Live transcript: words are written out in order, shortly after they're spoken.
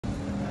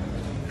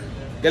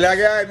Que la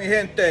que hay, mi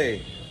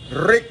gente.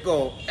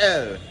 Rico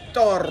el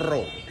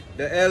Toro.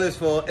 The L is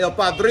for El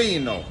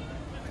Padrino.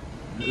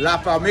 La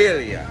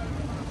Familia.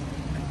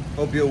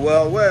 Hope you're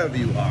well wherever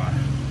you are.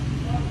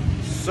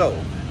 So,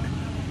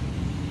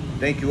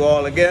 thank you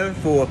all again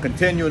for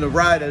continuing to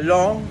ride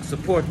along.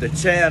 Support the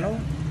channel.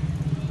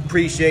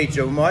 Appreciate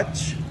you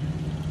much.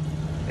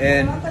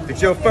 And if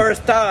it's your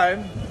first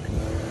time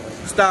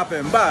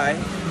stopping by,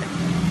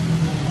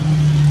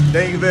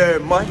 thank you very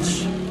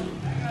much.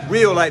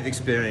 Real life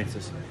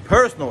experiences,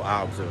 personal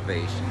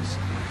observations.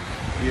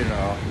 You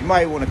know, you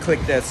might want to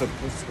click that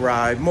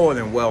subscribe. More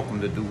than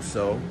welcome to do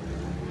so.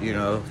 You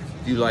know,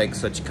 if you like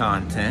such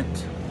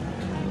content.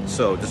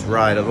 So just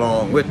ride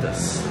along with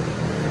us.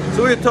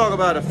 So we're going to talk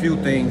about a few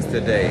things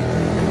today.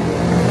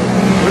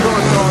 We're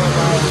going to talk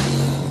about,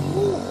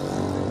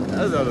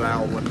 that's a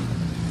loud one.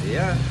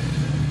 Yeah.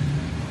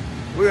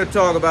 We're going to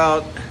talk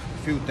about a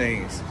few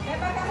things.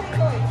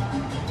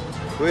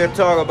 We're going to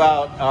talk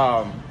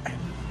about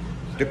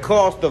the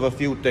cost of a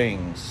few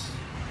things.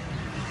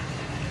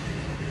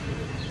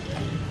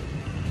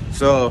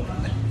 So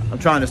I'm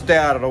trying to stay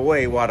out of the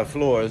way while the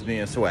floor is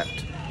being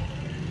swept.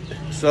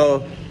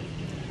 So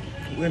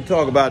we're going to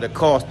talk about the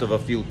cost of a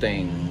few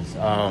things.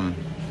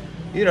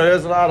 You know,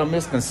 there's a lot of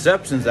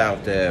misconceptions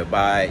out there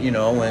by, you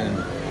know, when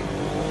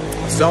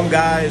some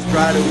guys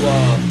try to,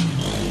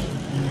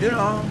 you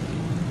know,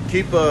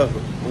 keep a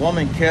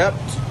woman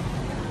kept,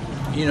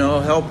 you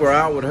know, help her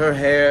out with her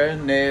hair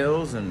and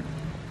nails and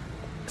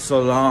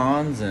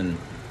salons and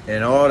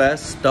all that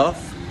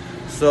stuff.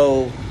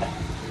 So,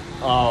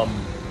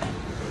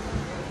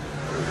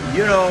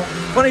 you know,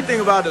 funny thing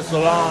about the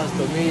salons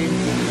to me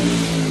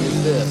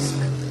is this.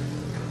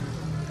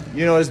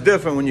 You know, it's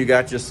different when you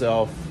got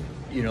yourself,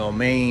 you know,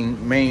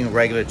 main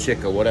regular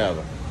chick or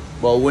whatever.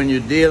 But when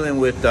you're dealing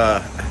with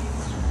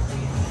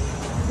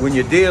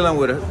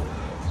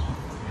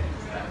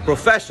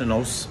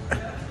professionals,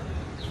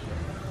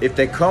 if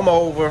they come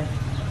over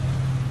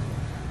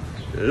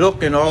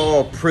looking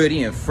all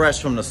pretty and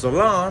fresh from the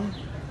salon,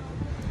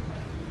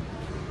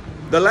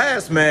 the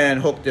last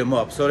man hooked them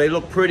up, so they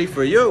look pretty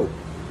for you.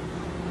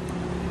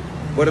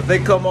 But if they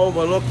come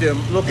over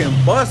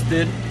looking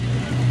busted,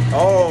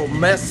 all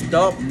messed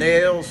up,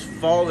 nails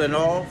falling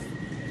off,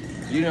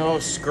 you know,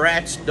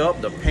 scratched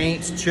up, the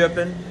paint's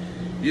chipping,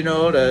 you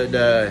know,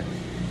 the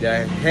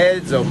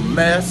head's a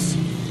mess,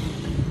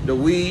 the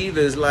weave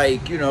is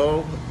like, you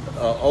know,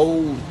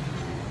 old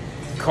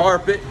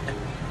carpet,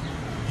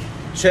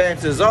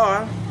 chances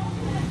are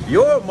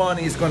your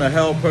money's gonna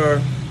help her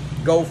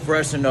go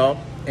freshen up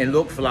and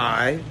look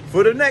fly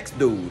for the next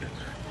dude.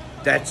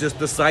 That's just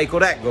the cycle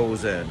that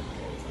goes in.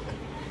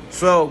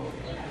 So,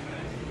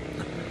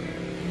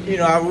 you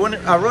know,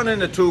 I run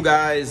into two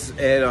guys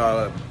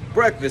at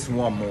breakfast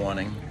one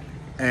morning,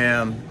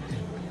 and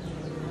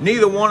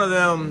neither one of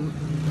them,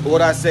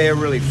 what I say, are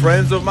really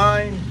friends of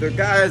mine. They're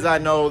guys I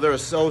know, they're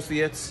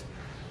associates,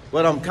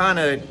 but I'm kind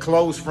of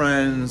close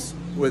friends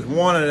with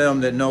one of them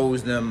that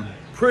knows them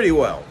pretty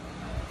well.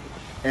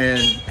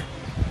 And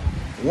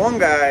one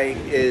guy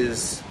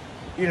is,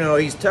 you know,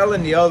 he's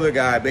telling the other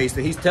guy,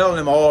 basically, he's telling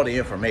him all the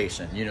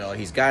information. You know,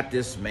 he's got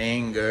this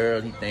main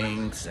girl, he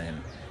thinks,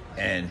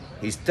 and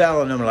he's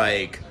telling him,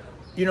 like,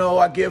 you know,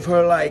 I give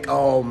her like,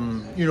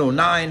 you know,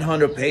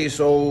 900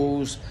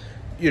 pesos,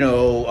 you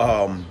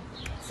know,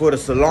 for the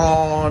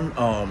salon,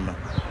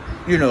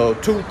 you know,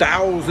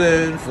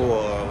 2,000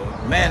 for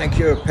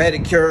manicure,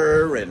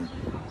 pedicure, and,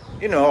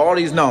 you know, all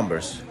these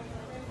numbers.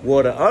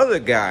 Well, the other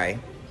guy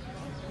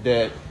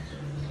that's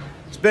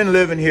been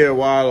living here a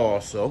while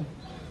also,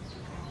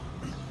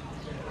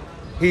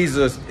 he's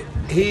a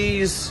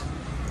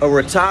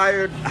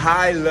retired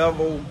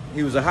high-level,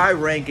 he was a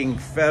high-ranking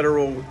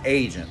federal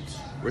agent,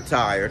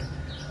 retired,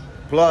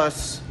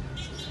 plus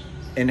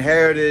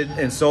inherited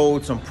and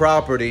sold some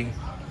property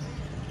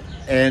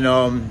in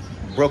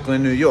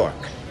Brooklyn, New York.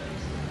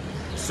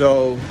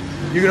 So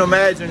you can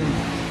imagine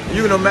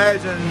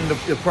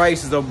the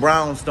prices of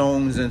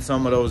brownstones in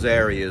some of those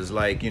areas,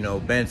 like, you know,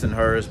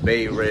 Bensonhurst,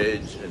 Bay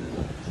Ridge,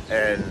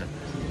 and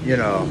you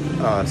know,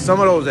 some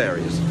of those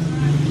areas.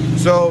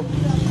 So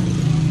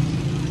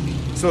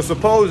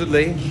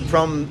supposedly,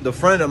 from the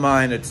friend of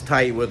mine that's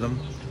tight with him,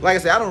 like I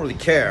said, I don't really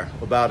care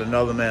about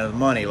another man's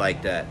money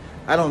like that.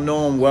 I don't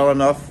know him well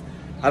enough.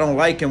 I don't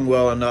like him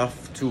well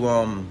enough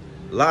to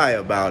lie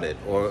about it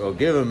or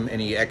give him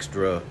any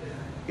extra,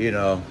 you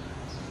know,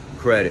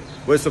 credit.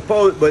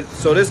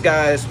 So this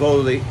guy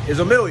supposedly is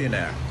a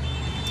millionaire,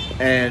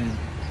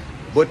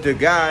 but the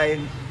guy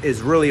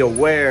is really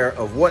aware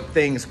of what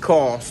things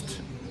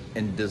cost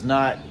and does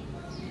not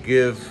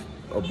give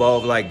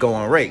above like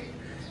going rate,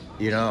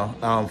 you know,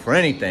 for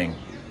anything.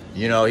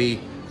 You know, he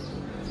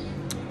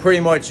pretty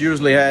much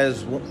usually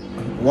has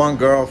one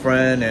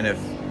girlfriend, and if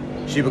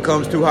she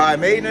becomes too high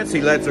maintenance,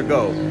 he lets her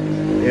go,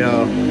 you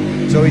know.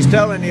 So he's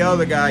telling the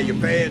other guy, you're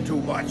paying too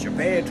much, you're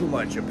paying too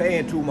much, you're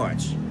paying too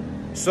much.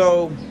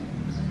 So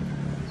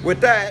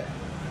with that,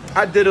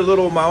 I did a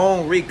little of my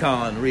own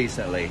recon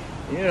recently.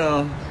 You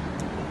know,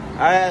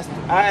 I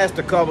asked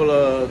a couple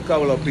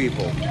of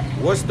people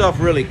what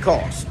stuff really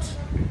costs,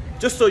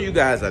 just so you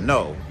guys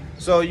know,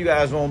 so you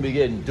guys won't be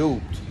getting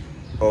duped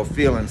or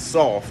feeling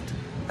soft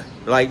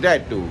like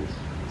that dude.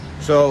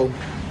 So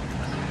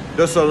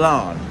the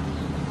salon,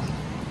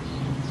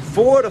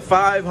 400 to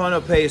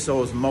 500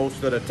 pesos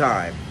most of the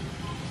time.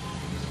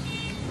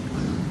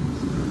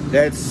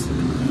 That's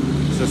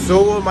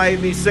Sosua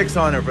might be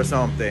 600 for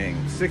something,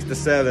 6 to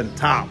 7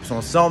 tops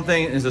on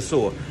something in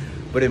Sosua.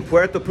 But in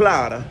Puerto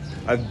Plata,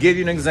 I'll give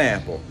you an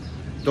example.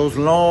 Those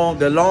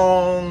the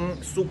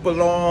long, super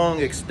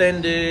long,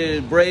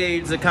 extended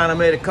braids that kind of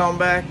made a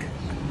comeback.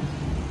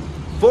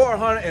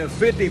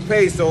 450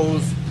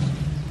 pesos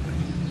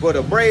for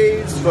the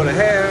braids, for the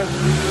hair,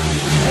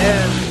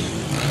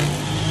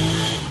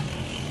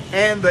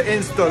 and the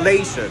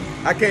installation.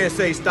 I can't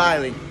say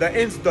styling, the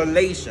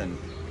installation.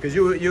 Because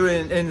you're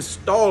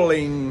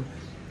installing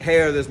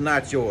hair that's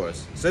not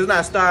yours. So it's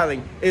not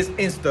styling, it's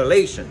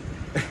installation.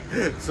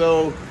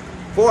 So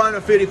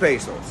 450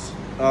 pesos,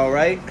 all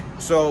right?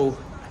 So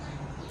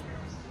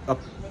a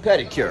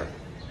pedicure,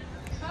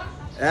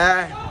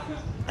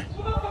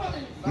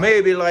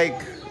 maybe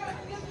like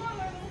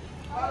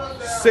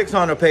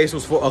 600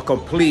 pesos for a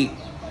complete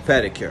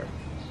pedicure.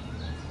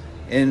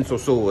 In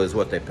Sosua is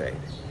what they pay.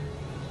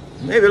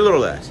 Maybe a little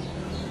less.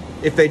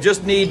 If they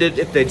just need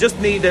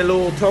their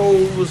little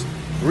toes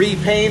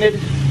repainted,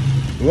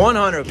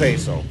 100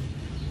 peso.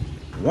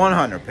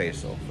 100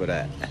 peso for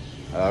that.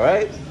 All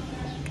right?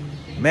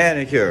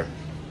 Manicure,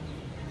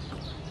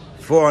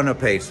 400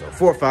 peso,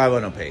 400 or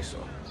 500 peso.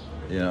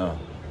 You know,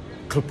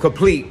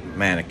 complete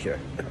manicure.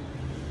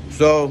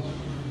 So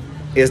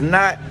it's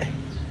not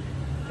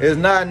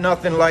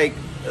nothing like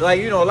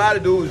you know, a lot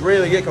of dudes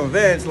really get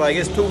convinced like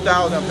it's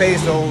 2,000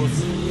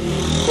 pesos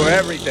for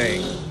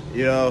everything.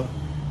 You know.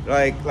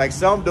 Like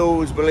some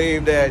dudes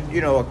believe that,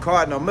 you know, a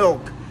carton of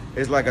milk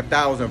is like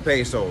 1,000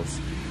 pesos,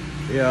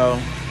 you know,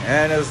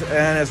 and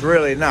it's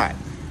really not.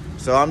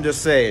 So I'm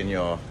just saying,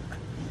 y'all,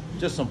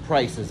 just some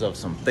prices of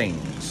some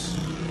things.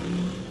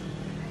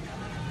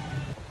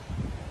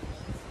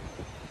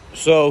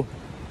 So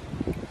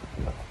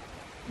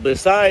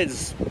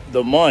besides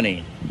the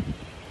money,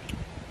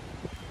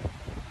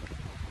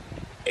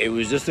 it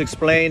was just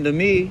explained to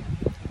me,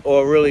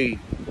 or really,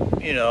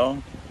 you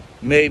know,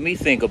 made me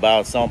think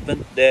about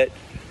something, that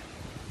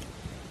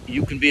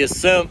you can be a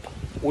simp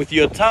with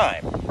your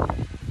time.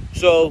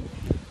 So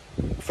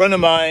a friend of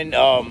mine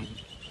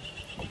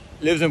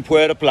lives in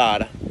Puerto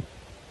Plata,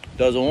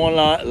 does a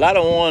lot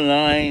of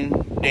online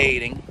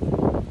dating,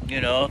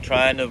 you know,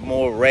 trying the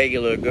more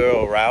regular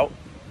girl route,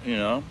 you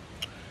know.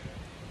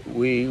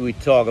 We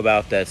talk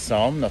about that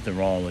some, nothing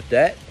wrong with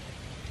that.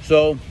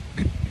 So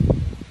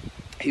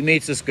he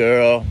meets this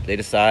girl, they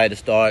decide to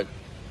start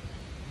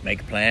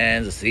make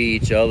plans to see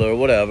each other or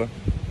whatever.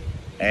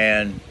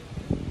 And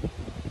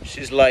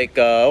she's like,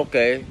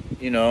 okay,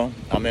 you know,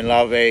 I'm in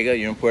La Vega,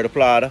 you're in Puerto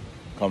Plata,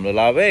 come to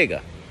La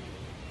Vega.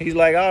 He's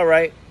like, all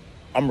right,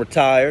 I'm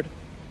retired,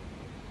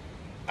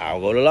 I'll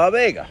go to La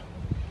Vega.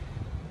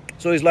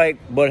 So he's like,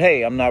 but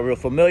hey, I'm not real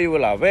familiar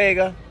with La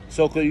Vega,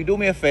 so could you do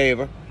me a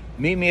favor,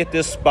 meet me at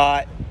this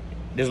spot.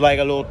 There's like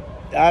a little,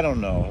 I don't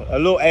know, a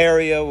little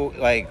area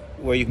like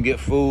where you can get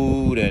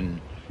food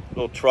and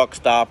little truck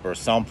stop or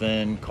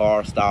something,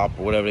 car stop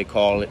or whatever they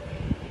call it,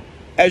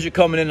 as you're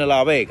coming into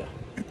La Vega.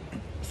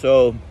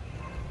 So,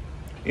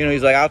 you know,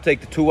 he's like, I'll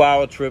take the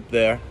 2-hour trip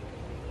there.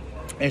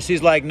 And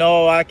she's like,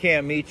 no, I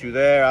can't meet you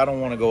there. I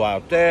don't want to go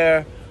out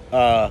there.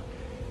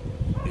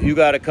 You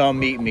got to come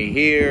meet me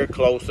here,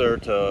 closer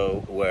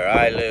to where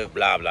I live,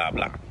 blah, blah,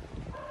 blah.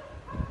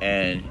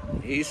 And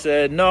he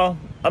said, no,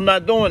 I'm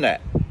not doing that.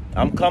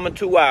 I'm coming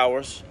 2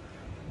 hours.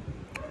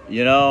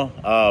 You know,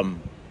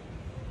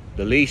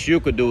 the least you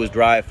could do is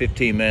drive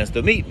 15 minutes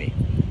to meet me.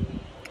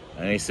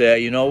 And he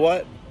said, you know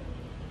what?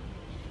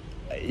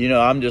 You know,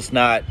 I'm just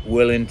not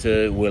willing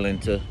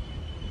to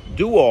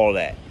do all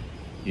that.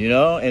 You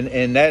know,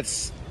 and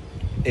that's,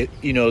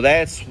 you know,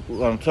 that's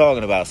what I'm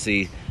talking about.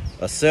 See,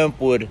 a simp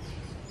would,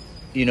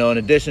 you know, in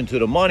addition to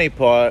the money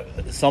part,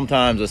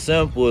 sometimes a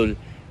simp will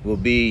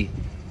be,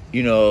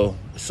 you know,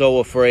 so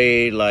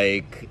afraid,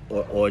 like,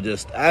 or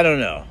just, I don't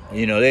know.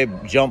 You know, they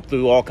jump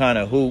through all kind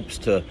of hoops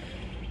to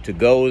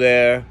go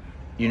there,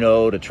 you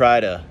know, to try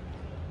to,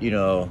 you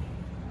know,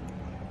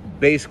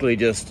 basically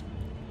just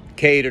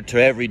cater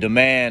to every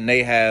demand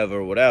they have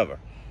or whatever.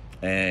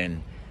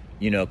 And,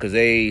 you know,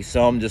 because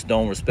some just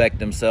don't respect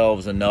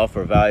themselves enough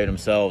or value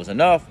themselves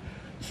enough.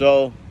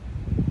 So,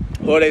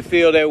 or they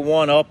feel they're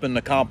one up in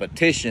the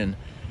competition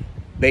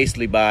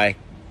basically by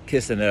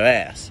kissing their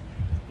ass,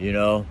 you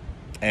know.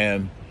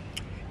 And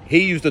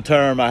he used a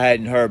term I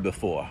hadn't heard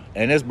before.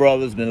 And this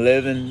brother's been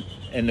living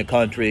in the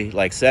country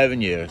like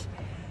 7 years.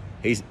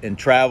 He's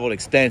traveled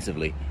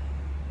extensively.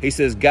 He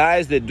says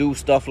guys that do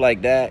stuff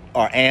like that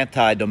are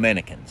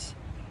anti-Dominicans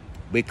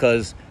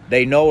because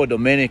they know a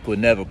Dominican would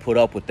never put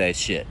up with that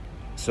shit.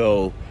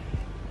 So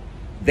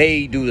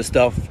they do the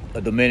stuff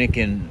a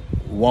Dominican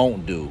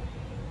won't do.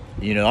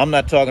 You know, I'm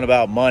not talking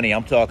about money.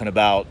 I'm talking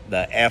about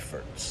the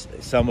efforts,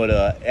 some of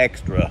the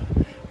extra,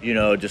 you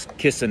know, just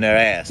kissing their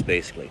ass,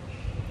 basically.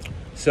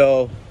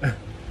 So,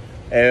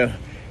 and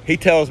he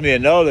tells me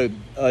another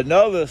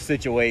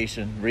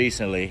situation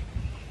recently,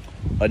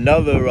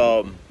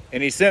 and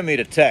he sent me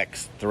the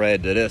text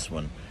thread to this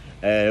one,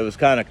 and it was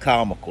kind of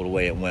comical the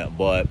way it went.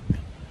 But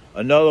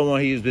another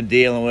one he's been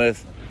dealing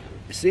with,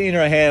 seen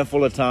her a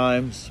handful of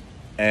times,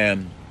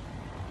 and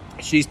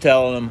she's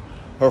telling him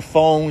her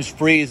phone's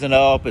freezing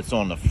up, it's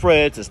on the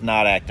fritz, it's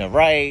not acting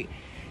right,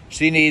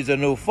 she needs a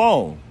new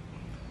phone.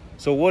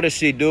 So what does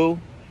she do?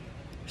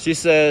 She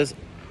says,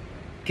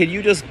 can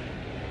you just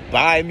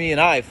buy me an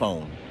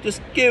iPhone?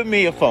 Just give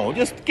me a phone.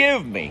 Just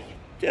give me.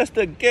 Just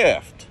a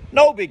gift.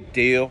 No big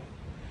deal.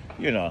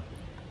 You know.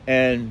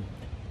 And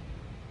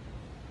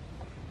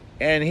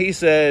he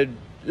said,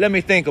 let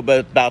me think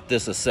about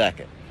this a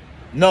second.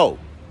 No.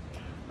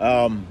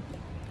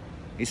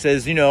 He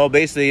says, you know,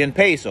 basically in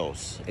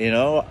pesos, you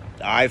know,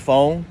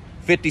 iPhone,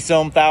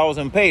 50-some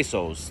thousand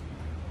pesos,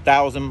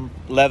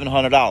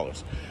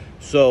 $1,100.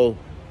 So,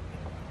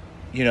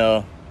 you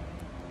know,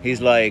 he's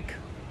like,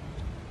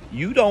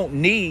 you don't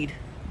need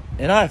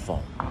an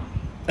iPhone.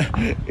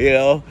 You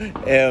know,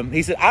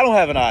 he said, I don't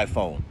have an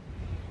iPhone.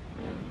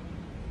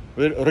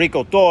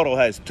 Rico.toro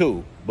has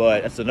two,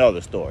 but that's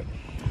another story.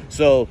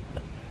 So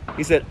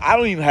he said, I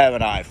don't even have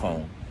an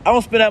iPhone. I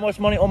don't spend that much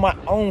money on my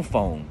own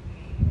phone.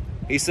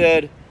 He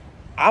said,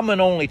 I'm an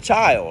only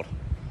child,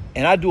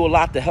 and I do a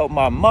lot to help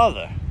my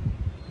mother.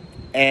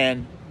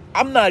 And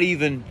I'm not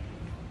even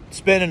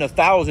spending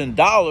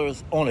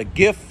 $1,000 on a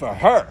gift for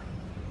her.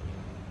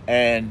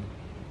 And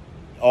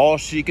all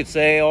she could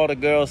say, all the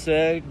girl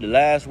said, the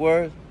last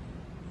words,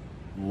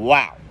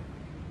 wow.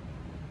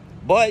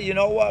 But you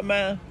know what,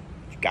 man?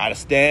 You gotta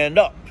stand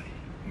up.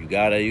 You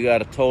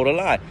gotta toe the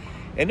line.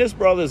 And this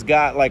brother's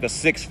got like a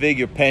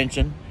 6-figure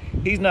pension.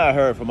 He's not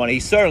hurting for money.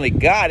 He certainly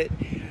got it.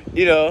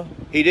 You know,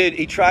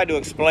 he tried to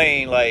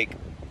explain like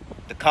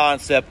the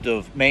concept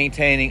of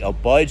maintaining a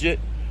budget,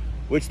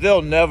 which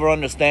they'll never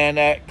understand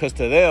that, because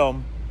to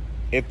them,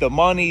 if the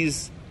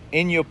money's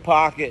in your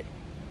pocket,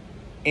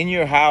 in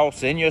your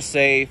house, in your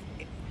safe,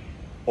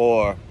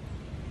 or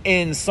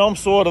in some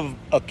sort of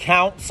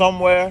account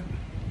somewhere,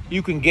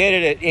 you can get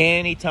it at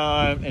any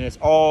time, and it's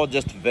all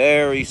just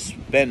very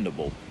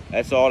spendable.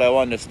 That's all they'll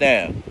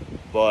understand.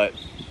 But,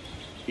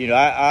 you know,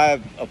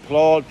 I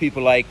applaud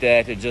people like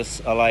that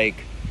just are like,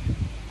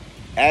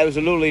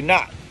 absolutely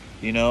not,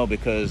 you know,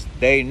 because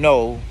they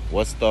know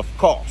what stuff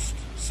costs.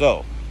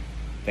 So,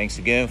 thanks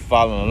again for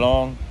following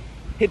along.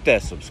 Hit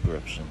that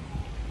subscription.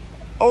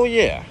 Oh,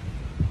 yeah.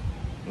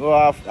 Well,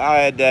 I'll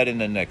add that in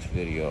the next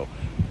video.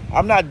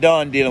 I'm not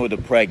done dealing with the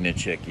pregnant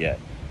chick yet.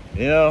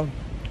 You know,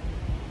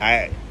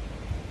 I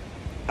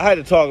had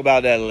to talk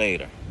about that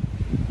later.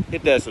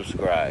 Hit that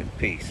subscribe.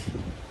 Peace.